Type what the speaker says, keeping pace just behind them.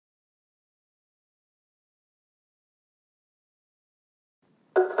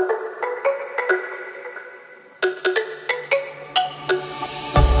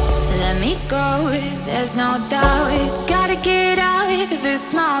me go, there's no doubt. Gotta get out of this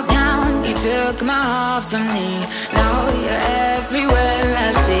small town. You took my heart from me, now you're everywhere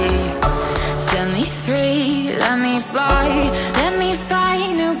I see. Set me free, let me fly, let me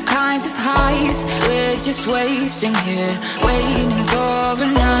find new kinds of highs. We're just wasting here, waiting for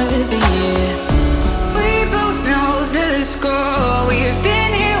another year. We both know the score, we've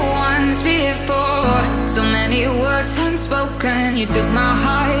been here once before. So many words unspoken, you took my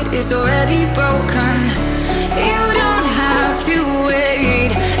heart, it's already broken. You don't have to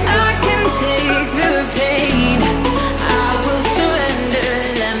wait, I can take the pain. I will surrender,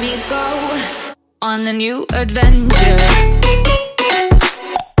 let me go on a new adventure.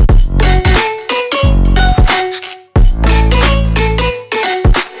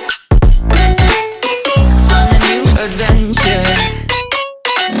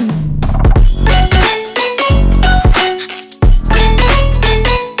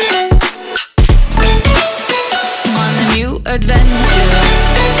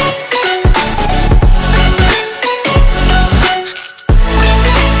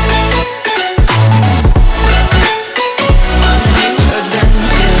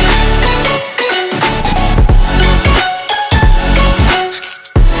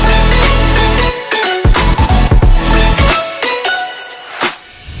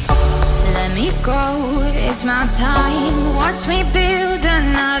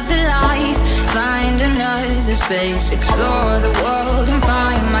 Explore the world and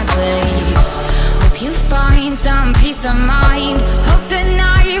find my place. Hope you find some peace of mind. Hope the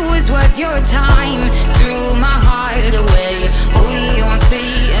night was worth your time. Threw my heart away, we won't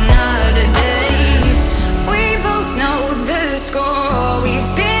see another day. We both know the score,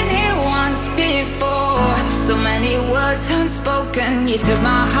 we've been here once before. So many words unspoken, you took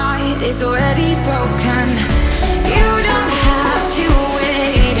my heart, it's already broken. You don't have to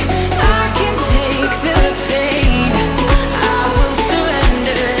wait, I can take the pain.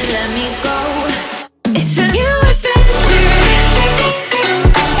 It's a new adventure.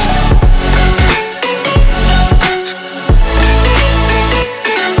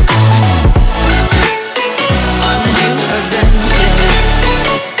 On the new adventure.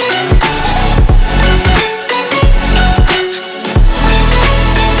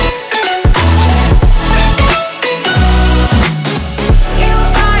 You'll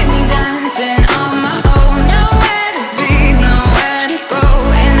find me dancing on my own. Nowhere to be, nowhere to go.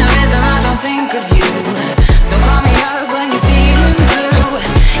 In the rhythm I don't think of you. Don't call me up when you're feeling blue.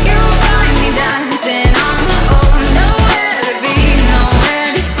 You'll find me dancing on my own. Nowhere to be, nowhere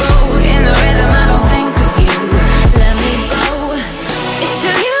to go. In the rhythm I don't think of you. Let me go. It's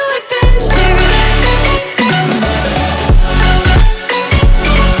a new adventure.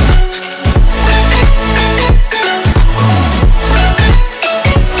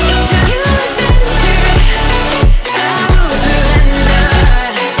 It's a new adventure. I will surrender.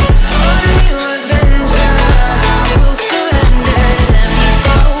 On a new adventure, I will surrender. Let me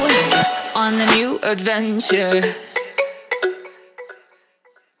go on a new adventure.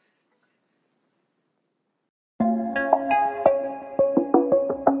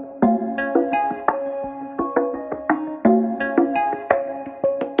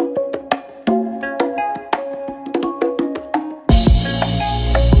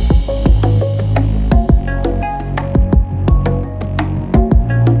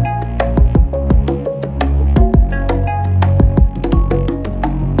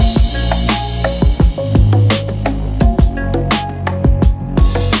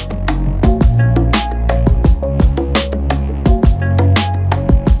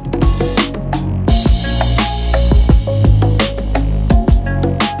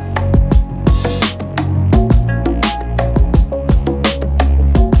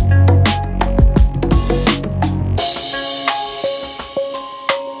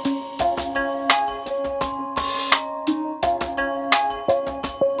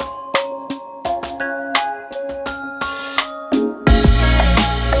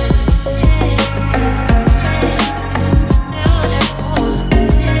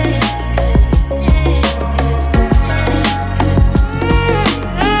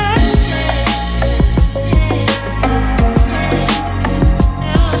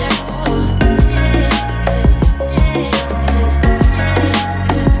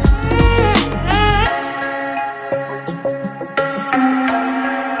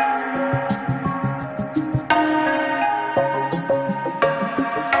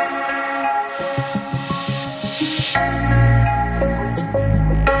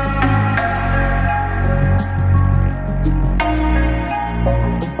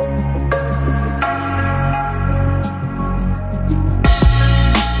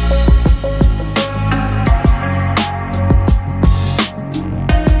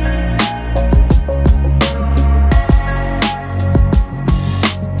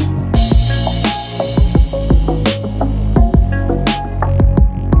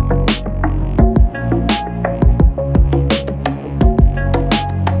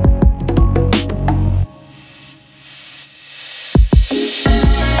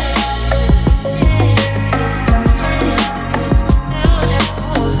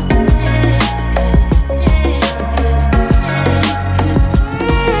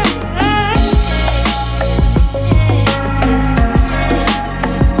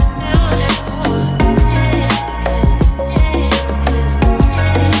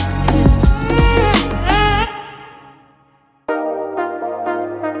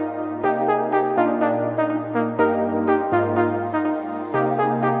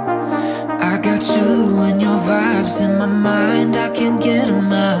 in my mind, I can't get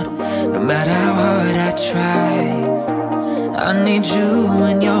them out, no matter how hard I try. I need you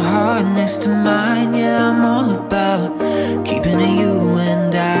and your heart next to mine. Yeah, I'm all about keeping it you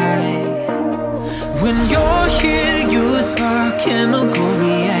and I. When you're here, you spark chemical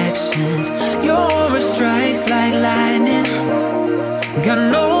reactions. Your aura strikes like lightning. Got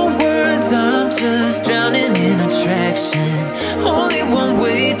no words, I'm just drowning in attraction. Only one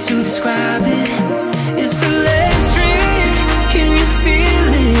way to describe it.